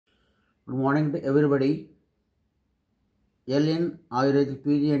Good morning to everybody. LN Ayurvedic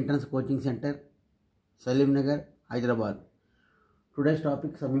PG Entrance Coaching Center, Salim Nagar, Hyderabad. Today's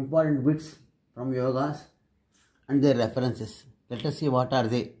topic, some important bits from yogas and their references. Let us see what are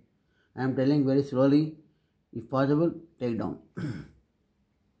they. I am telling very slowly. If possible, take down.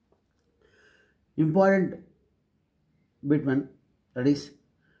 Important bit one, that is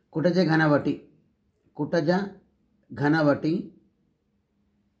Kutaja Ghanavati. Kutaja Ghanavati.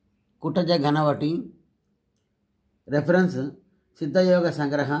 Kutaja Ghanavati. Reference Siddha Yoga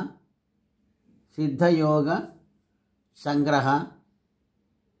Sangraha. Siddha Yoga Sangraha.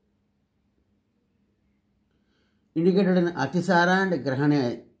 Indicated in Atisara and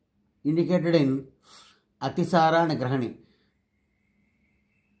Grahani. Indicated in Atisara and Grahani.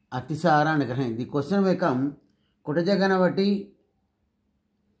 Atisara and Grahani. The question may come, Kutaja Ghanavati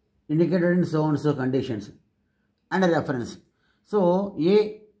indicated in so and so conditions and a reference. So,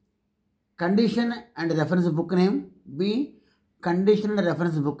 A, condition and reference book name. B, condition and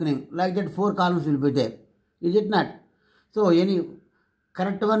reference book name. Like that 4 columns will be there. Is it not? So, any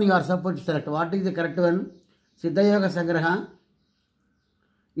correct one you are supposed to select. What is the correct one? Siddha Yoga Sangraha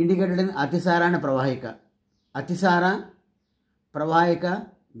indicated in Atisara and Pravahika. Atisara, Pravahika,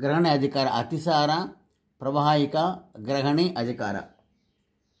 Grahani Adhikara. Atisara, Pravahika, Grahani Adhikara.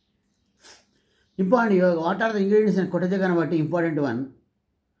 Important yoga. What are the ingredients in Kutaja Ghanavati? Important one.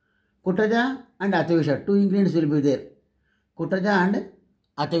 Kutaja and Atavisha. 2 ingredients will be there. Kutaja and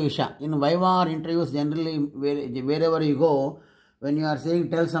Atavisha. In viva or interviews, generally, wherever you go, when you are saying,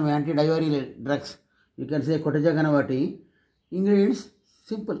 tell some anti-diarrheal drugs, you can say Kutaja Ghanavati. Ingredients,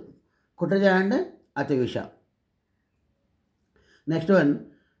 simple. Kutaja and Atavisha. Next one,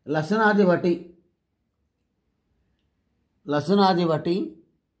 Lasanadivati. Lasanadivati.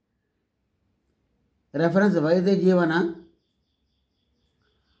 Reference Vaidya Jivana.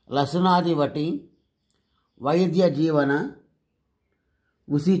 Lasanadivati. Vaidya Jivana.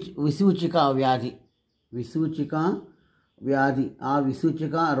 Visuchika Vyadhi. Visuchika Vyadhi.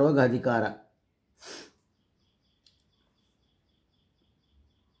 Visuchika Roga Adhikara.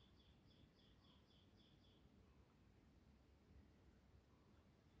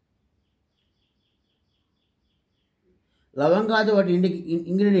 Lavangadivati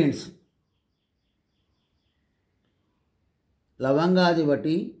ingredients.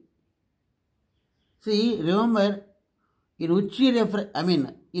 Lavangadivati. See, remember, in which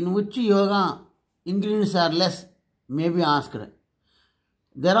yoga ingredients are less, may be asked.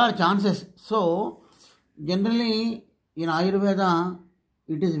 There are chances. So, generally, in Ayurveda,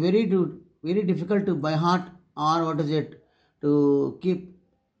 it is very difficult to by heart or to keep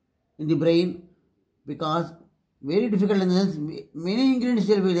in the brain, because very difficult in the sense, many ingredients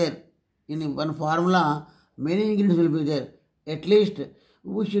will be there. In one formula, many ingredients will be there. At least,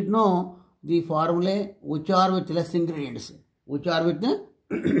 we should know the formulae which are with less ingredients. Which are with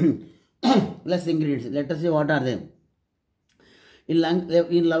less ingredients. Let us see what are they. In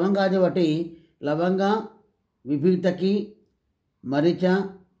Lavangadivati, Lavanga, Vibhitaki,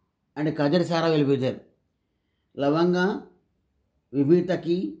 Maricha and Kajarsara will be there. Lavanga,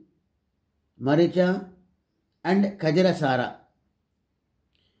 Vibhitaki, Maricha and Kajarasara.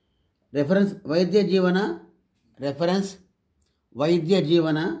 Reference Vaidya Jivana. Reference Vaidya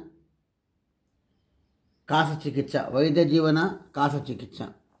Jivana. Kasa Chikitsa. Vaidya Jivana. Kasa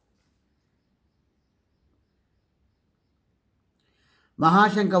Chikitsa.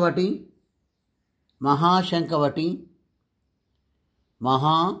 Mahashankavati. Mahashankavati.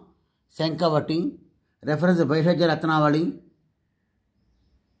 Mahashankavati. Reference Vaishajya Ratnavali.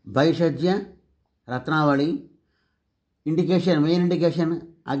 Vaishajya Ratnavali. Indication, main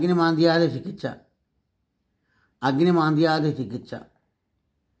indication, Agni Mandhyada Chikitsa. Agni Mandhyada Chikitsa.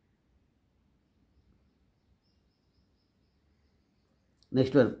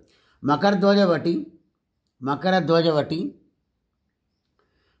 Next one. Makaradhwajavati. Makaradhwajavati.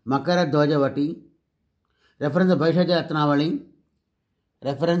 Makaradhwajavati. Reference Vaishajya Ratnavali.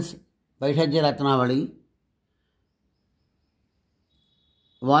 Reference Vaishajya Ratnavali.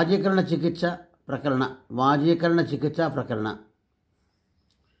 Vajikarana Chikitsa Prakarana. Vajikarana Chikitsa Prakarana.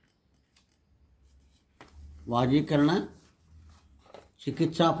 Vajikarana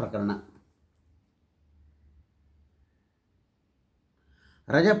Chikitsa Prakarana.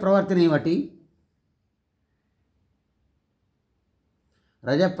 Raja Pravartinivati.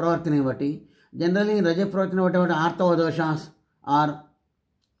 Raja Pravartinivati. Generally, Raja Pravartinivati are Arthava doshas or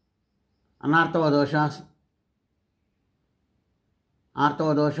Anarthava doshas.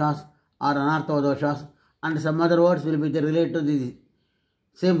 Arthava doshas or Anarthava doshas, and some other words will be related to the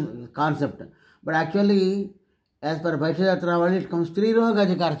same concept. But actually, as per Vaishyajatravaali, it comes Stri Roga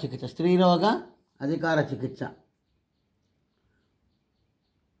Adhikara Chikitsa. Stri Roga Adhikara Chikitsa.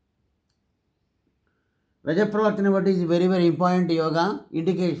 Rajapravartana Vati is very, very important yoga.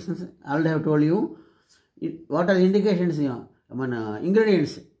 Indications, I already have told you. What are the indications?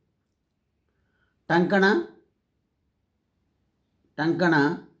 Ingredients. Tankana,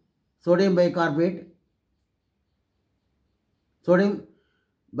 sodium bicarbonate, sodium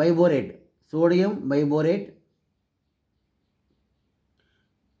biborate.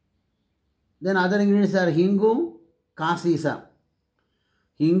 Then other ingredients are Hingu, Kasisa.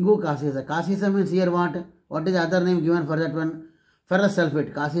 Kasisa means here what? What is the other name given for that one? Ferrous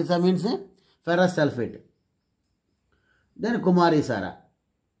sulfate. Kasisa means ferrous sulfate. Then Kumari Sara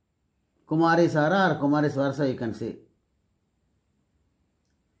or Kumari Swarsa you can say.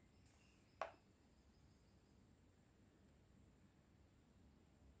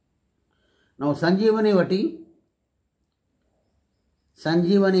 Now Sanjeevani Vati,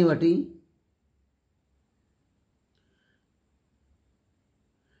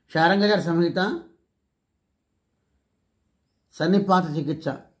 Sharangajar Samhita, Sannipata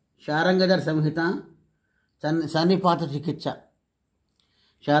Chikitsa. Sharangajar Samhita, Sannipata Chikitsa.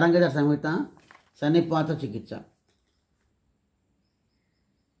 Sharangajar Samhita, Sannipata Chikitsa.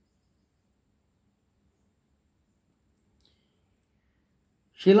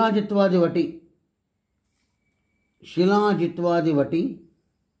 Shilajitwadi Vati,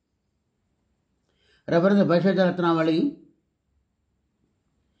 reference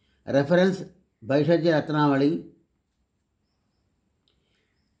Vaishajya Ratnavali,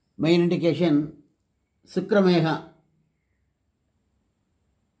 main indication Sukrameha.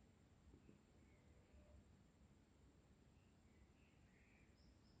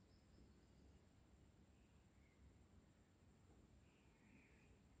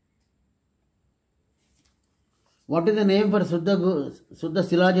 What is the name for Suddha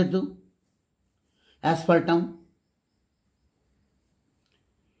Silajatu? Asphaltum.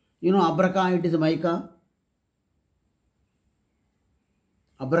 You know Abraka, it is mica.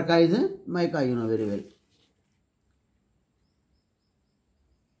 Abraka is mica, you know very well.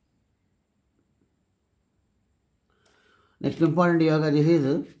 Next important yoga, this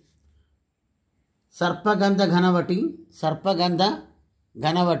is Sarpagandha Ghanavati. Sarpagandha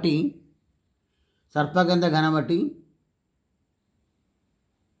Ghanavati.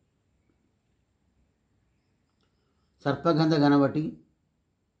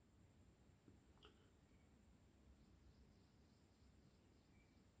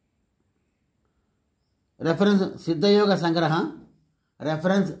 Reference Siddha Yoga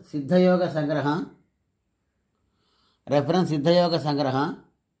Sangraha.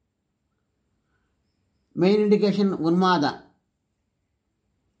 Main indication Unmada.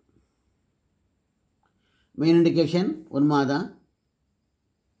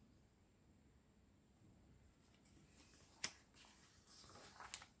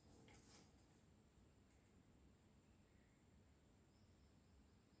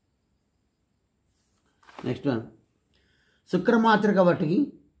 Next one. Sukramatrika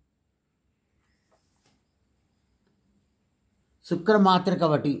Vati.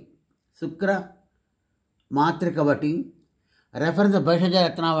 Reference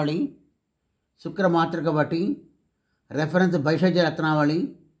Vaishajya Ratnavali. Sukramatrika Vati. Reference Vaishajya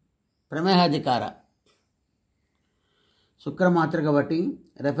Ratnavali. Pramehadikara. Sukramatrika Vati.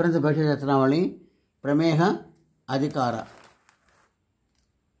 Reference Vaishajya Ratnavali. Prameha Adhikara.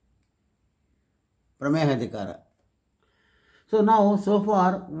 So now, so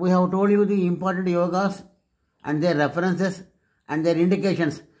far, we have told you the important yogas and their references and their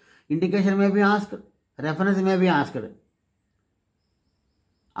indications. Indication may be asked, reference may be asked.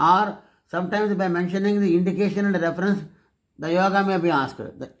 Or sometimes by mentioning the indication and reference, the yoga may be asked.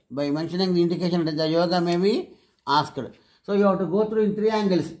 By mentioning the indication, the yoga may be asked. So you have to go through in three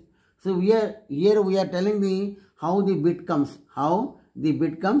angles. So here we are telling how the bit comes.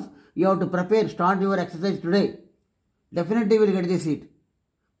 You have to prepare, start your exercise today. Definitely you will get the seat.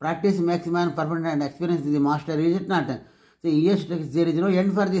 Practice makes man perfect and experience is the master, is it not? See, yes, there is no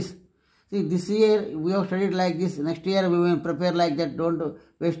end for this. See, this year we have studied like this, next year we will prepare like that, don't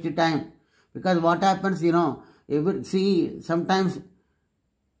waste the time. Because what happens, sometimes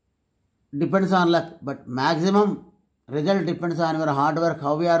depends on luck, but maximum result depends on your hard work,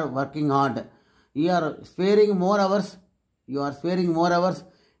 how we are working hard. You are sparing more hours,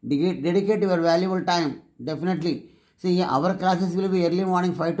 dedicate your valuable time, definitely. See, our classes will be early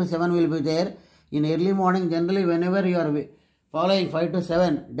morning, 5 to 7 will be there. In early morning, generally, whenever you are following 5 to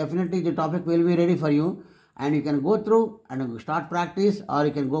 7, definitely the topic will be ready for you. And you can go through and start practice, or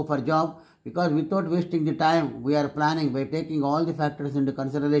you can go for job. because without wasting the time, we are planning by taking all the factors into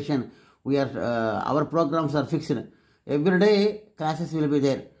consideration. We are our programs are fixed. Every day classes will be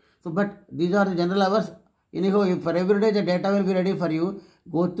there. So, but these are the general hours. Anyhow, if for every day the data will be ready for you.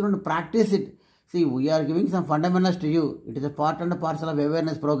 Go through and practice it. See, we are giving some fundamentals to you. It is a part and a parcel of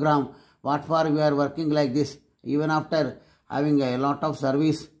awareness program. What for we are working like this, even after having a lot of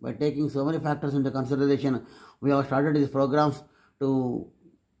service, by taking so many factors into consideration, we have started these programs to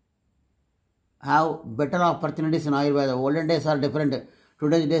have better opportunities in Ayurveda. Olden days are different.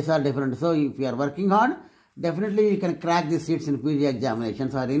 Today's days are different. So, if you are working hard, definitely you can crack these seats in PG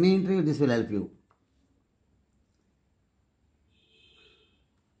examinations or any interview. This will help you.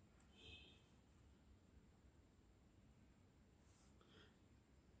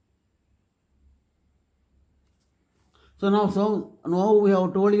 So now we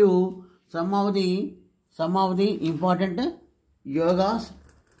have told you some of the important yogas.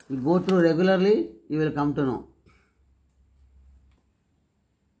 You go through regularly, you will come to know.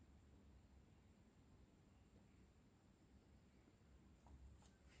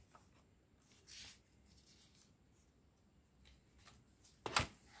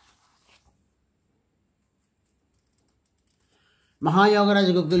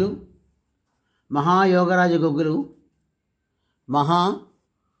 Mahayogaraja Guggulu, Mahayogaraja Guggulu,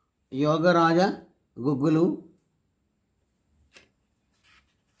 Mahayogaraja Guggulu.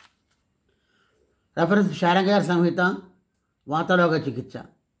 Reference Sharangayar Samhita, Vataloga Chikitsa.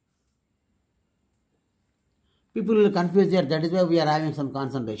 People will confuse there, that is why we are having some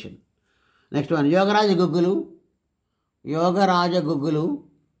concentration. Next one, Yogaraja Guggulu, Yogaraja Guggulu.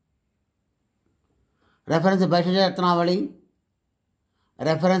 Reference Bhaishaja Ratnavali,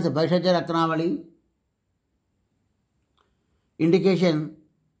 reference Bhaishaja Ratnavali. Indication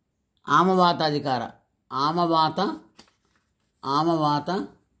Amavata Adhikara, Amavata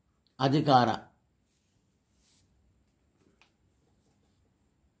Adhikara.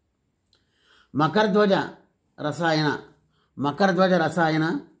 Makardhvaja Rasayana, Makardhvaja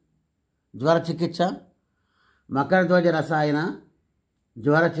Rasayana, Jwara Chikitsa, Makardhvaja Rasayana,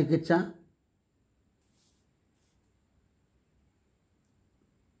 Jwara Chikitsa.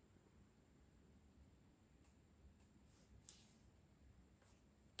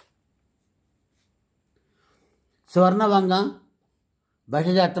 Swarnavanga,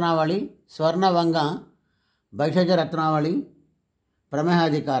 Bhaishaja Ratnavali, Swarnavanga, Bhaishaja Ratnavali,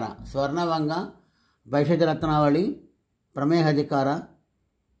 Pramehadhikara. Swarnavanga, Bhaishaja Ratnavali, Pramehadhikara.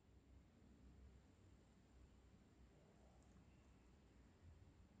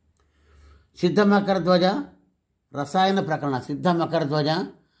 Siddha Makardhvaja, Rasayana Prakarana. Siddha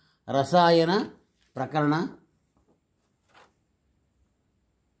Makardhvaja, Rasayana Prakarana.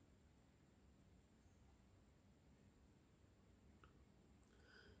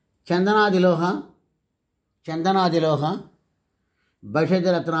 Chandana Diloha,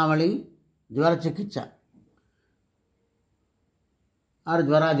 Bhaishaja Ratnavali, Jwara Chikitsa or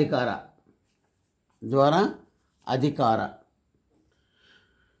Jwara Adhikara.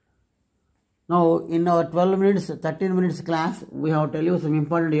 Now, in our 13 minutes class, we have tell you some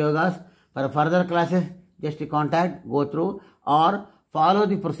important yogas. For further classes, just contact, go through, or follow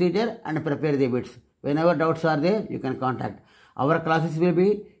the procedure and prepare the bits. Whenever doubts are there, you can contact. Our classes will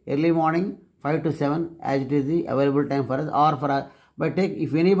be early morning 5 to 7 as it is the available time for us, or for but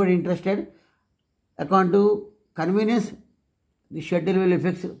if anybody interested, according to convenience, the schedule will be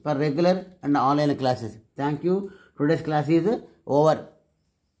fixed for regular and online classes. Thank you. Today's class is over.